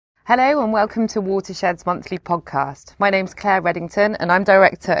Hello and welcome to Watershed's monthly podcast. My name's Claire Reddington and I'm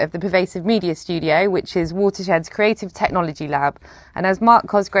director of the Pervasive Media Studio, which is Watershed's creative technology lab. And as Mark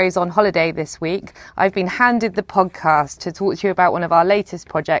Cosgrove's on holiday this week, I've been handed the podcast to talk to you about one of our latest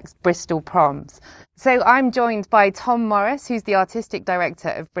projects, Bristol Proms. So I'm joined by Tom Morris, who's the artistic director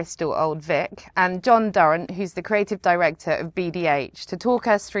of Bristol Old Vic, and John Durrant, who's the creative director of BDH, to talk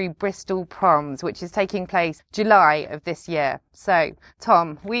us through Bristol Proms, which is taking place July of this year. So,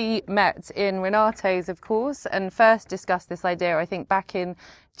 Tom, we met in Renato's, of course, and first discussed this idea, I think, back in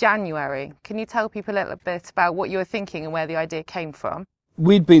January. Can you tell people a little bit about what you were thinking and where the idea came from?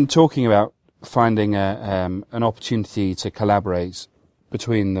 We'd been talking about finding an opportunity to collaborate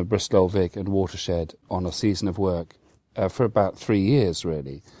between the Bristol Old Vic and Watershed on a season of work for about 3 years,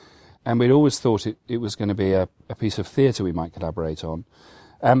 really. And we'd always thought it was going to be a piece of theatre we might collaborate on.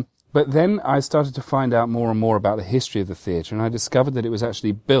 But then I started to find out more and more about the history of the theatre, and I discovered that it was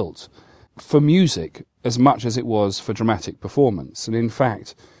actually built for music as much as it was for dramatic performance. And in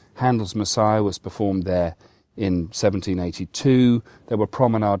fact, Handel's Messiah was performed there in 1782. There were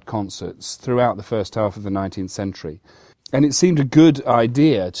promenade concerts throughout the first half of the 19th century. And it seemed a good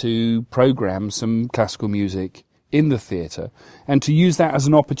idea to programme some classical music in the theatre and to use that as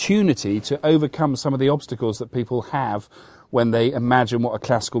an opportunity to overcome some of the obstacles that people have when they imagine what a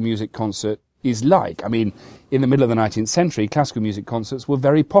classical music concert is like. I mean, in the middle of the 19th century, classical music concerts were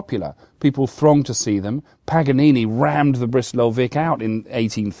very popular. People thronged to see them. Paganini rammed the Bristol Old Vic out in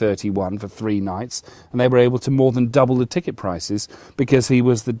 1831 for 3 nights, and they were able to more than double the ticket prices because he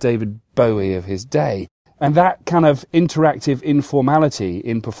was the David Bowie of his day. And that kind of interactive informality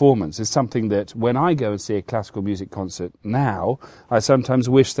in performance is something that when I go and see a classical music concert now, I sometimes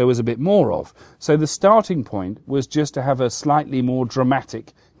wish there was a bit more of. So the starting point was just to have a slightly more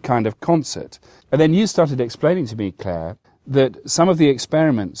dramatic kind of concert. And then you started explaining to me, Claire, that some of the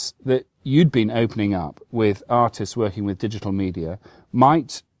experiments that you'd been opening up with artists working with digital media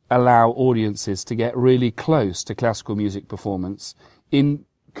might allow audiences to get really close to classical music performance in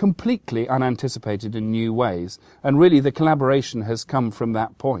completely unanticipated and new ways, and really the collaboration has come from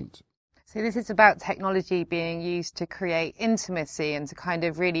that point. So this is about technology being used to create intimacy and to kind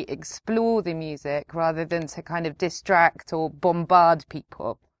of really explore the music rather than to kind of distract or bombard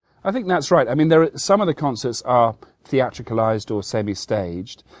people. I think that's right. I mean, some of the concerts are theatricalized or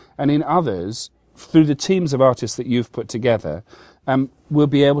semi-staged, and in others, through the teams of artists that you've put together, we'll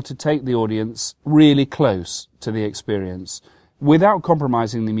be able to take the audience really close to the experience without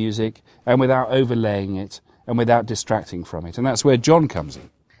compromising the music and without overlaying it and without distracting from it. And that's where John comes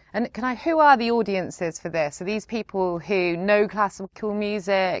in. And who are the audiences for this? Are these people who know classical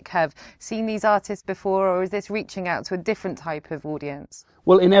music, have seen these artists before, or is this reaching out to a different type of audience?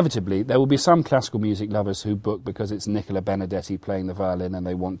 Well, inevitably, there will be some classical music lovers who book because it's Nicola Benedetti playing the violin and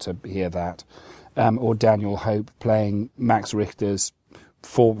they want to hear that, or Daniel Hope playing Max Richter's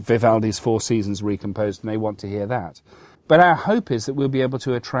Vivaldi's Four Seasons recomposed, and they want to hear that. But our hope is that we'll be able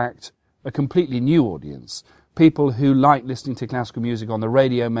to attract a completely new audience, people who like listening to classical music on the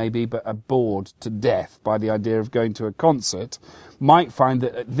radio maybe, but are bored to death by the idea of going to a concert, might find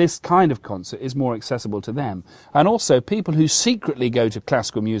that this kind of concert is more accessible to them. And also people who secretly go to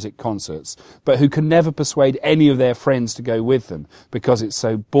classical music concerts, but who can never persuade any of their friends to go with them because it's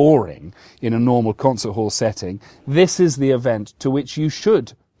so boring in a normal concert hall setting. This is the event to which you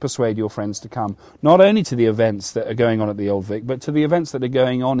should persuade your friends to come, not only to the events that are going on at the Old Vic, but to the events that are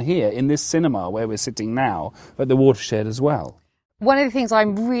going on here in this cinema where we're sitting now at the Watershed as well. One of the things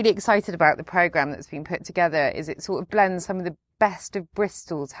I'm really excited about the programme that's been put together is it sort of blends some of the best of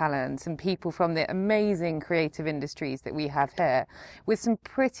Bristol talent and people from the amazing creative industries that we have here with some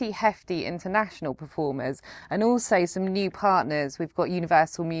pretty hefty international performers and also some new partners. We've got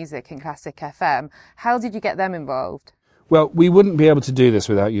Universal Music and Classic FM. How did you get them involved? Well, we wouldn't be able to do this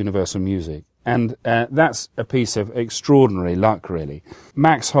without Universal Music, and that's a piece of extraordinary luck, really.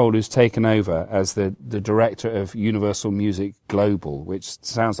 Max Hold, who's taken over as the director of Universal Music Global, which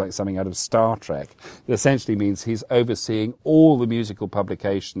sounds like something out of Star Trek, it essentially means he's overseeing all the musical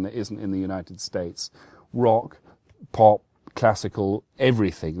publication that isn't in the United States, rock, pop, classical,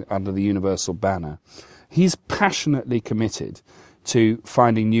 everything under the Universal banner. He's passionately committed to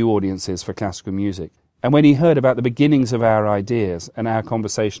finding new audiences for classical music. And when he heard about the beginnings of our ideas and our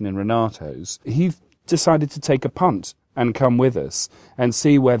conversation in Renato's, he decided to take a punt and come with us and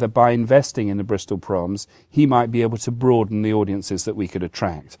see whether by investing in the Bristol Proms, he might be able to broaden the audiences that we could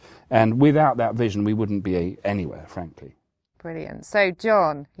attract. And without that vision, we wouldn't be anywhere, frankly. Brilliant. So,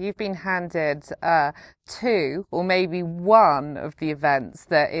 John, you've been handed two or maybe one of the events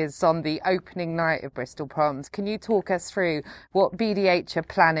that is on the opening night of Bristol Proms. Can you talk us through what BDH are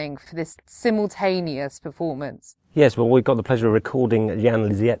planning for this simultaneous performance? Yes, well, we've got the pleasure of recording Jan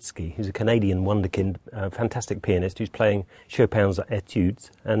Liziecki, who's a Canadian wonderkind, fantastic pianist who's playing Chopin's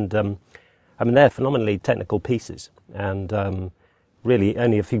Etudes. And, they're phenomenally technical pieces. And really,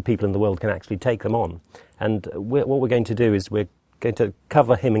 only a few people in the world can actually take them on. And what we're going to do is we're going to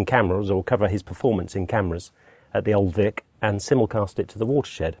cover him in cameras, or cover his performance in cameras at the Old Vic, and simulcast it to the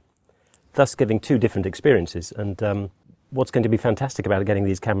Watershed, thus giving two different experiences. And what's going to be fantastic about getting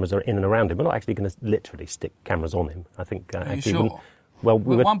these cameras in and around him, we're not actually going to literally stick cameras on him. I think actually, sure? Well,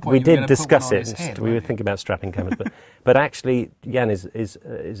 we did discuss it. We were thinking about strapping cameras, but actually, Jan is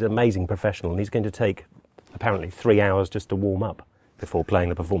an amazing professional, and he's going to take apparently 3 hours just to warm up before playing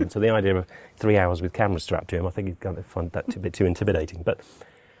the performance. So the idea of 3 hours with cameras strapped to him, I think he's going to find that a bit too intimidating.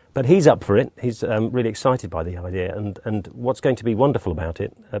 But he's up for it. He's really excited by the idea, and what's going to be wonderful about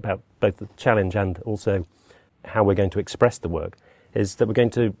it, about both the challenge and also how we're going to express the work, is that we're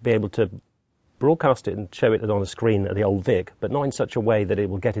going to be able to broadcast it and show it on a screen at the Old Vic, but not in such a way that it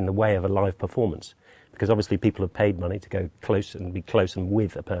will get in the way of a live performance. Because obviously people have paid money to go close and be close and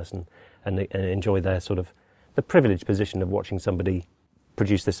with a person and enjoy their sort of the privileged position of watching somebody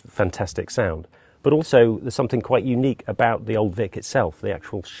produce this fantastic sound. But also there's something quite unique about the Old Vic itself, the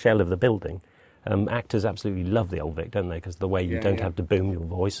actual shell of the building. Actors absolutely love the Old Vic, don't they? Because the way you don't have to boom your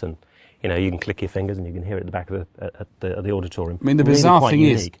voice, and you can click your fingers and you can hear it at the back of the auditorium. I mean, the bizarre thing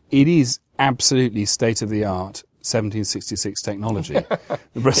is, it is absolutely state-of-the-art 1766 technology. The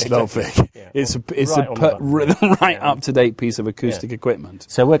Bristol Old Vic. Yeah. It's a right up-to-date piece of acoustic equipment.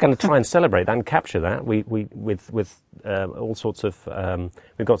 So we're going to try and celebrate that and capture that. With all sorts of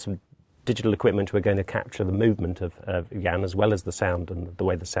we've got some digital equipment. We're going to capture the movement of Jan, as well as the sound and the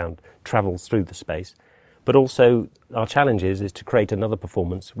way the sound travels through the space. But also our challenge is to create another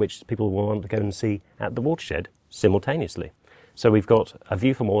performance which people will want to go and see at the Watershed simultaneously. So we've got a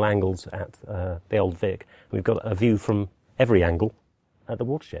view from all angles at the Old Vic. We've got a view from every angle at the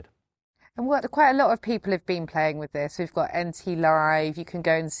Watershed. And quite a lot of people have been playing with this. We've got NT Live, you can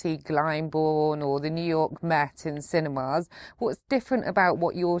go and see Glyndebourne or the New York Met in cinemas. What's different about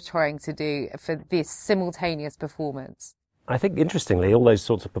what you're trying to do for this simultaneous performance? I think, interestingly, all those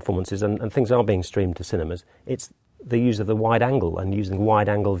sorts of performances and things are being streamed to cinemas. It's the use of the wide angle and using wide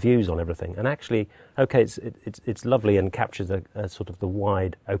angle views on everything. And actually, okay, it's lovely and captures a sort of the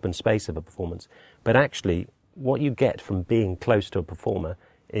wide open space of a performance. But actually, what you get from being close to a performer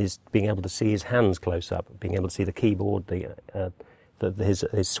is being able to see his hands close up, being able to see the keyboard,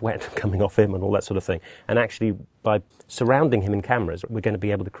 his sweat coming off him and all that sort of thing. And actually, by surrounding him in cameras, we're going to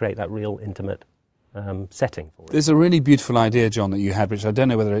be able to create that real intimate setting for it. There's a really beautiful idea, John, that you had, which I don't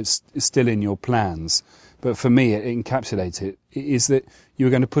know whether it's still in your plans, but for me it encapsulates it, is that you were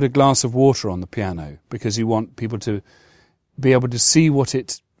going to put a glass of water on the piano because you want people to be able to see what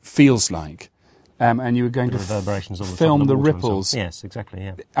it feels like, and you were going to film the ripples. Yes, exactly,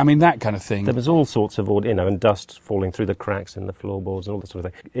 yeah. I mean, that kind of thing. There was all sorts of, and dust falling through the cracks in the floorboards and all that sort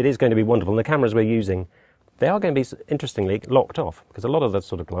of thing. It is going to be wonderful, and the cameras we're using, they are going to be, interestingly, locked off, because a lot of the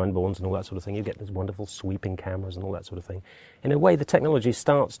sort of Glyndebournes and all that sort of thing, you get these wonderful sweeping cameras and all that sort of thing. In a way, the technology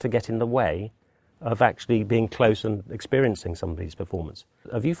starts to get in the way of actually being close and experiencing somebody's performance.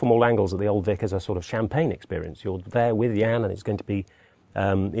 A view from all angles at the Old Vic is a sort of champagne experience. You're there with Jan, and it's going to be,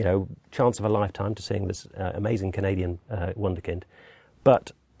 chance of a lifetime to seeing this amazing Canadian wonderkind. But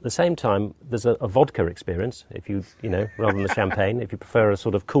at the same time, there's a vodka experience, if you rather than the champagne, if you prefer a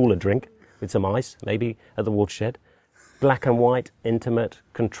sort of cooler drink with some ice, maybe at the Watershed. Black and white, intimate,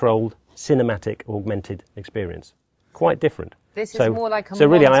 controlled, cinematic, augmented experience. Quite different. This is more like a So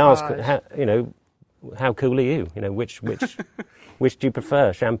really, montage. I ask, how cool are you? Which which do you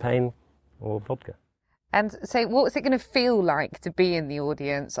prefer, champagne or vodka? And so what's it going to feel like to be in the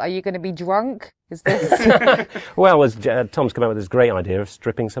audience? Are you going to be drunk? Is this... Well, as Tom's come up with this great idea of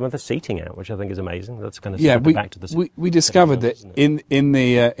stripping some of the seating out, which I think is amazing. That's kind of back to the... We discovered that in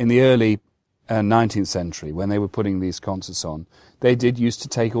the early 19th century, when they were putting these concerts on, they did used to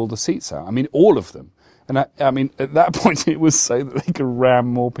take all the seats out. I mean, all of them. And I mean, at that point, it was so that they could ram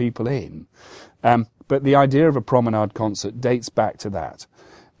more people in. But the idea of a promenade concert dates back to that.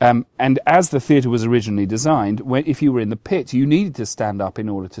 And as the theatre was originally designed, if you were in the pit, you needed to stand up in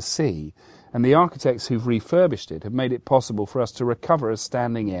order to see. And the architects who've refurbished it have made it possible for us to recover a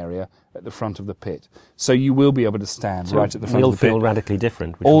standing area at the front of the pit. So you will be able to stand right at the front of the pit. We'll feel radically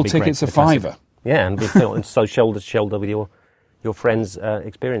different. All tickets are £5. Yeah, and we'll feel so shoulder to shoulder with your friends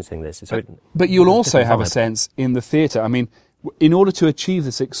experiencing this. So but you'll also have a sense in the theatre. I mean, in order to achieve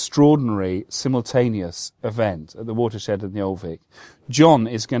this extraordinary simultaneous event at the Watershed and the Old Vic, John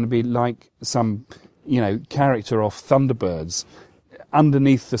is going to be like some, character off Thunderbirds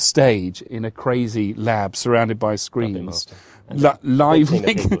underneath the stage in a crazy lab surrounded by screens, live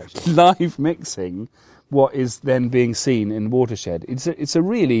mixing what is then being seen in Watershed. It's a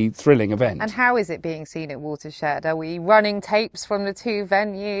really thrilling event. And how is it being seen at Watershed? Are we running tapes from the two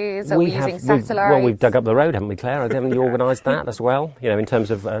venues? Are we using satellites? We've dug up the road, haven't we, Claire? Haven't you organised that as well? In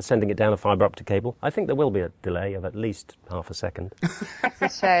terms of sending it down a fibre optic cable. I think there will be a delay of at least half a second. It's a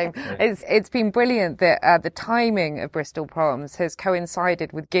shame. It's been brilliant that the timing of Bristol Proms has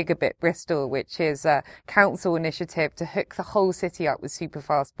coincided with Gigabit Bristol, which is a council initiative to hook the whole city up with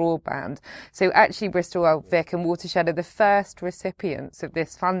superfast broadband. So actually Bristol Old Vic and Watershed are the first recipients of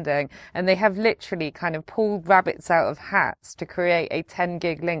this funding, and they have literally kind of pulled rabbits out of hats to create a 10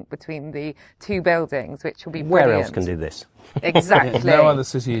 gig link between the two buildings, which will be brilliant. Where else can do this? Exactly. No other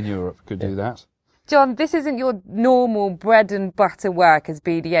city in Europe could do that. John, this isn't your normal bread and butter work as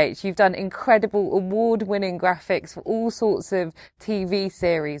BDH. You've done incredible award-winning graphics for all sorts of TV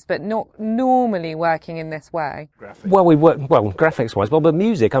series, but not normally working in this way. Well, we've worked, graphics-wise. But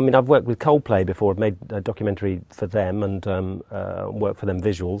music, I've worked with Coldplay before. I've made a documentary for them and worked for them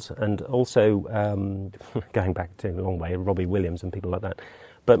visuals. And also, going back to a long way, Robbie Williams and people like that.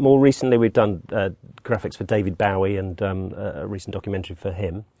 But more recently, we've done graphics for David Bowie and a recent documentary for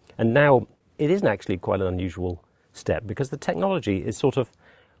him. And now it isn't actually quite an unusual step because the technology is sort of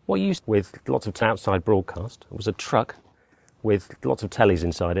what you used with lots of outside broadcast. It was a truck with lots of tellies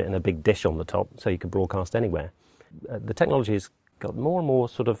inside it and a big dish on the top so you could broadcast anywhere. The technology has got more and more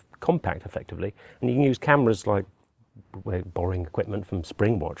sort of compact effectively, and you can use cameras like, we're borrowing equipment from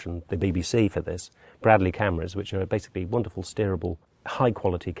Springwatch and the BBC for this, Bradley cameras, which are basically wonderful steerable high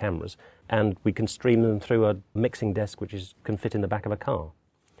quality cameras, and we can stream them through a mixing desk which can fit in the back of a car.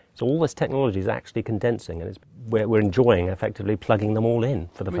 So all this technology is actually condensing, and we're enjoying effectively plugging them all in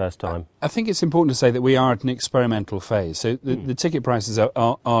for the first time. I think it's important to say that we are at an experimental phase. So the ticket prices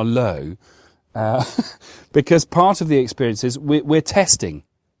are low because part of the experience is we're testing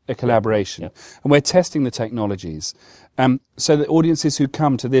a collaboration, and we're testing the technologies. So the audiences who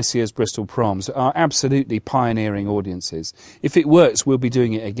come to this year's Bristol Proms are absolutely pioneering audiences. If it works, we'll be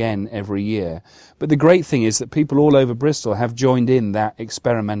doing it again every year. But the great thing is that people all over Bristol have joined in that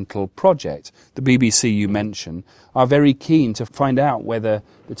experimental project. The BBC you mentioned are very keen to find out whether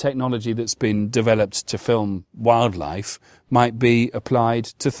the technology that's been developed to film wildlife might be applied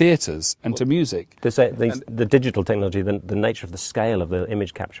to theatres and to music. The digital technology, the nature of the scale of the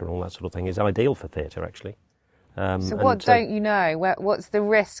image capture and all that sort of thing is ideal for theatre, actually. So what don't you know? What's the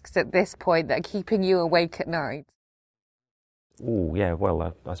risks at this point that are keeping you awake at night? Oh, yeah,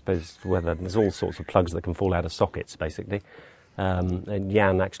 well, I suppose there's all sorts of plugs that can fall out of sockets, basically. And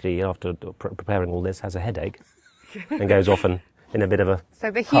Jan, actually, after preparing all this, has a headache and goes off in a bit of a...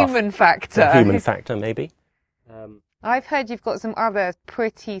 So the human factor. The human factor, maybe. I've heard you've got some other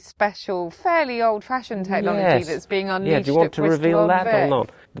pretty special, fairly old-fashioned technology that's being unleashed. Yeah, do you want to reveal that or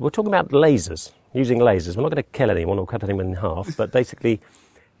not? We're talking about lasers. Using lasers. We're not going to kill anyone or cut anyone in half, but basically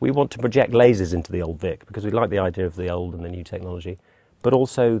we want to project lasers into the Old Vic because we like the idea of the old and the new technology. But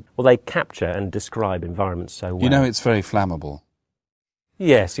also, they capture and describe environments so well. You know it's very flammable.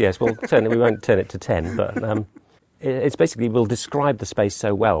 Yes. Well, certainly we won't turn it to 10, but it's basically we'll describe the space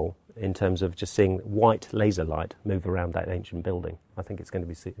so well in terms of just seeing white laser light move around that ancient building. I think it's going to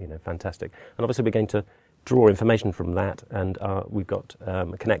be fantastic. And obviously we're going to draw information from that, and we've got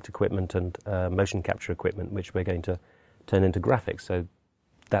Kinect equipment and motion capture equipment which we're going to turn into graphics. So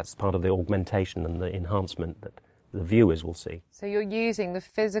that's part of the augmentation and the enhancement that the viewers will see. So you're using the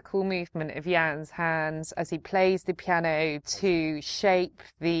physical movement of Jan's hands as he plays the piano to shape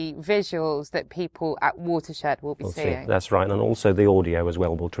the visuals that people at Watershed will be seeing. That's right, and also the audio as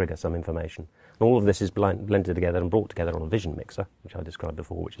well will trigger some information. And all of this is blended together and brought together on a vision mixer, which I described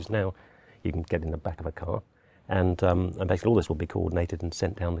before, which is now you can get in the back of a car, and basically all this will be coordinated and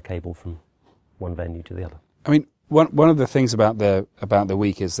sent down the cable from one venue to the other. I mean, one of the things about the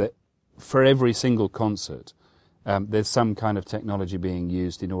week is that for every single concert, there's some kind of technology being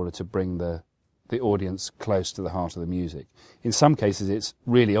used in order to bring the audience close to the heart of the music. In some cases, it's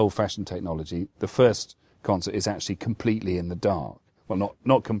really old-fashioned technology. The first concert is actually completely in the dark. Well,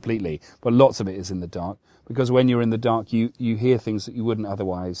 not completely, but lots of it is in the dark, because when you're in the dark, you hear things that you wouldn't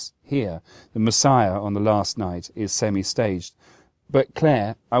otherwise hear. The Messiah on the last night is semi-staged. But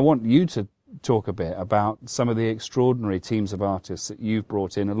Claire, I want you to talk a bit about some of the extraordinary teams of artists that you've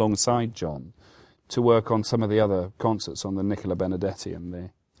brought in alongside John to work on some of the other concerts on the Nicola Benedetti and the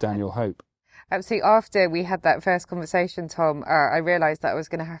Daniel Hope. Absolutely. After we had that first conversation, Tom, I realised that I was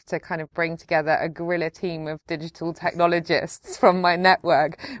going to have to kind of bring together a guerrilla team of digital technologists from my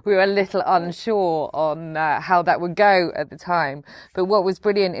network. We were a little unsure on how that would go at the time. But what was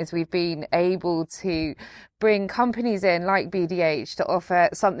brilliant is we've been able to bring companies in like BDH to offer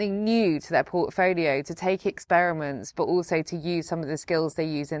something new to their portfolio, to take experiments, but also to use some of the skills they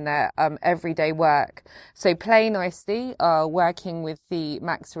use in their everyday work. So Play Nicely are working with the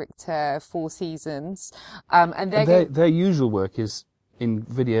Max Richter Four Seasons. And their usual work is in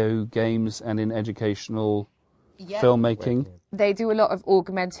video games and in educational filmmaking. They do a lot of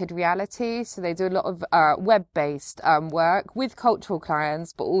augmented reality, so they do a lot of web-based work with cultural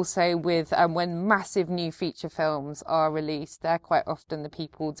clients, but also with when massive new feature films are released, they're quite often the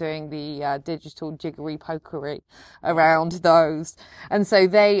people doing the digital jiggery-pokery around those. And so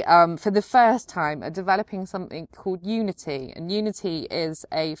they, for the first time, are developing something called Unity. And Unity is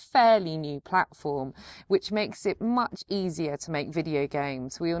a fairly new platform, which makes it much easier to make video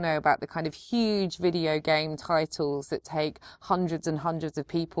games. We all know about the kind of huge video game titles that take hundreds and hundreds of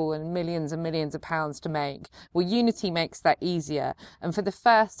people and millions of pounds to make. Well, Unity makes that easier. And for the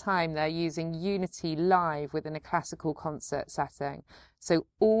first time, they're using Unity live within a classical concert setting. So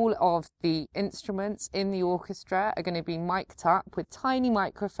all of the instruments in the orchestra are going to be mic'd up with tiny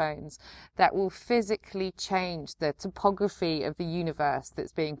microphones that will physically change the topography of the universe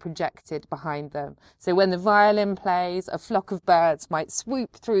that's being projected behind them. So when the violin plays, a flock of birds might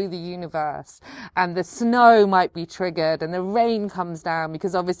swoop through the universe, and the snow might be triggered, and the rain comes down,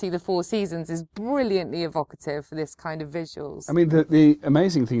 because obviously the Four Seasons is brilliantly evocative for this kind of visuals. I mean, the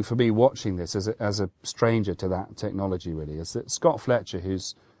amazing thing for me watching this as a stranger to that technology really is that Scott Fletcher,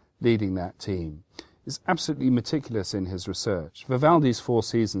 who's leading that team, is absolutely meticulous in his research. Vivaldi's Four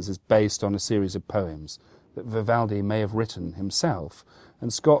Seasons is based on a series of poems that Vivaldi may have written himself,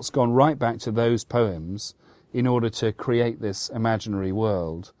 and Scott's gone right back to those poems in order to create this imaginary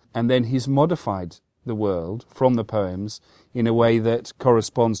world, and then he's modified the world from the poems in a way that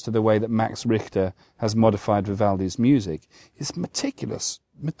corresponds to the way that Max Richter has modified Vivaldi's music. It's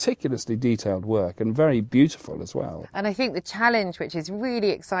meticulously detailed work, and very beautiful as well. And I think the challenge, which is really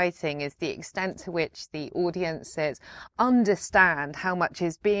exciting, is the extent to which the audiences understand how much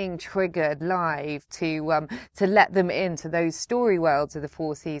is being triggered live to let them into those story worlds of the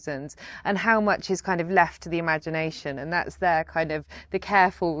Four Seasons, and how much is kind of left to the imagination. And that's their kind of the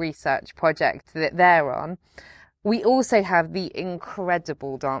careful research project that they're on. We also have the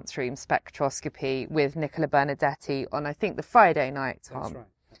incredible Dance Room Spectroscopy with Nicola Bernadetti on, I think, the Friday night, Tom. That's right.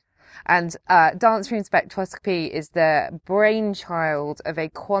 And Dance Room Spectroscopy is the brainchild of a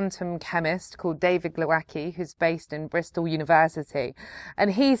quantum chemist called David Glowacki, who's based in Bristol University.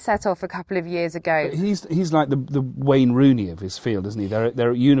 And he set off a couple of years ago. But he's like the Wayne Rooney of his field, isn't he? There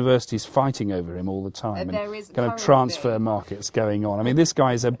are universities fighting over him all the time, and there is kind of transfer markets going on. I mean, this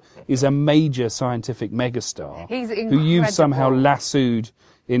guy is a major scientific megastar who you've somehow lassoed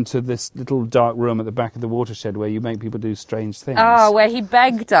into this little dark room at the back of the watershed where you make people do strange things. Where he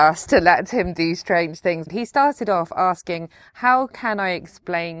begged us to let him do strange things. He started off asking, how can I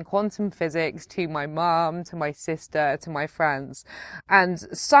explain quantum physics to my mum, to my sister, to my friends? And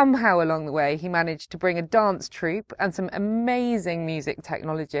somehow along the way, he managed to bring a dance troupe and some amazing music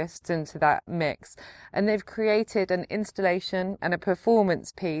technologists into that mix. And they've created an installation and a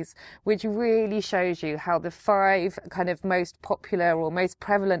performance piece which really shows you how the 5 kind of most popular or most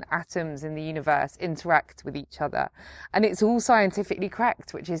prevalent atoms in the universe interact with each other. And it's all scientifically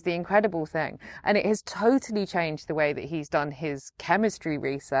correct, which is the incredible thing. And it has totally changed the way that he's done his chemistry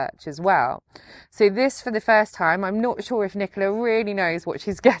research as well. So this, for the first time, I'm not sure if Nicola really knows what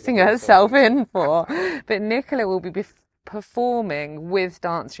she's getting herself in for, but Nicola will be performing with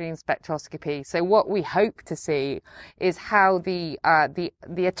Dance Room Spectroscopy. So what we hope to see is how the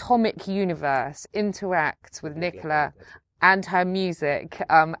atomic universe interacts with Nicola and her music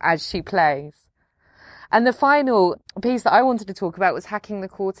as she plays. And the final piece that I wanted to talk about was Hacking the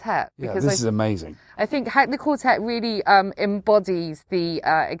Quartet. Because this is amazing. I think Hack the Quartet really embodies the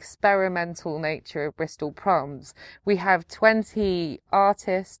experimental nature of Bristol Proms. We have 20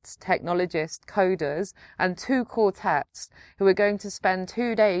 artists, technologists, coders, and 2 quartets who are going to spend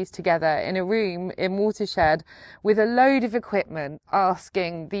 2 days together in a room in Watershed with a load of equipment,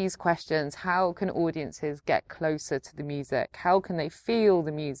 asking these questions. How can audiences get closer to the music? How can they feel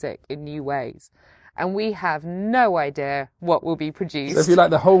the music in new ways? And we have no idea what will be produced. So if you like,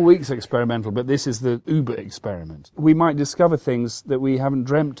 the whole week's experimental, but this is the Uber experiment. We might discover things that we haven't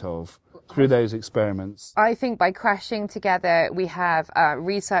dreamt of through those experiments? I think by crashing together, we have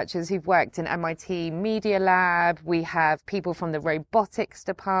researchers who've worked in MIT Media Lab. We have people from the robotics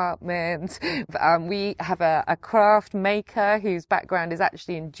department. We have a craft maker whose background is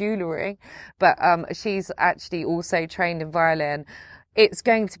actually in jewellery, but she's actually also trained in violin. It's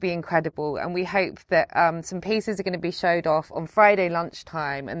going to be incredible, and we hope that some pieces are going to be showed off on Friday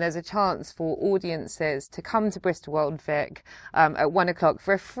lunchtime, and there's a chance for audiences to come to Bristol Old Vic at 1:00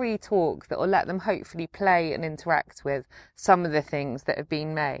 for a free talk that will let them hopefully play and interact with some of the things that have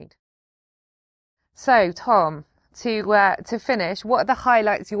been made. So, Tom, to finish, what are the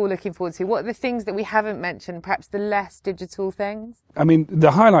highlights you're looking forward to? What are the things that we haven't mentioned, perhaps the less digital things? I mean,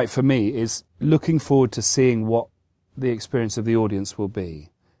 the highlight for me is looking forward to seeing what the experience of the audience will be.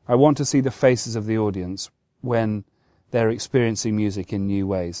 I want to see the faces of the audience when they're experiencing music in new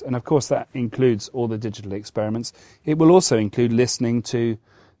ways. And of course that includes all the digital experiments. It will also include listening to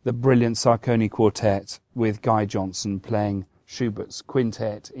the brilliant Sarconi Quartet with Guy Johnson playing Schubert's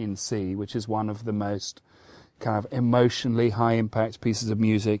Quintet in C, which is one of the most kind of emotionally high impact pieces of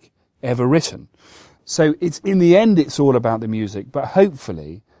music ever written. So in the end it's all about the music, but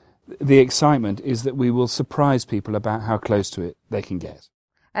hopefully the excitement is that we will surprise people about how close to it they can get.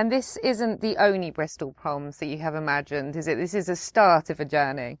 And this isn't the only Bristol Proms that you have imagined, is it? This is a start of a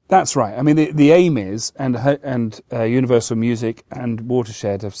journey. That's right. I mean, the aim is, and Universal Music and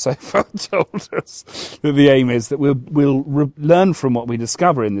Watershed have so far told us that the aim is that we'll learn from what we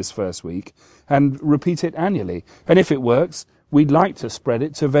discover in this first week and repeat it annually. And if it works, we'd like to spread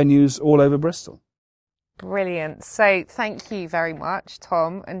it to venues all over Bristol. Brilliant. So thank you very much,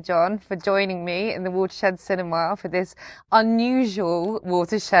 Tom and John, for joining me in the Watershed Cinema for this unusual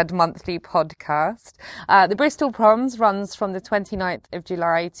Watershed Monthly podcast. The Bristol Proms runs from the 29th of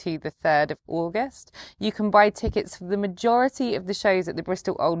July to the 3rd of August. You can buy tickets for the majority of the shows at the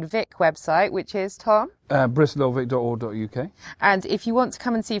Bristol Old Vic website, which is, Tom? BristolOldVic.org.uk. And if you want to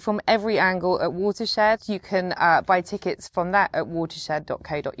come and see from every angle at Watershed, you can buy tickets from that at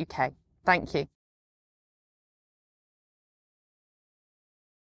watershed.co.uk. Thank you.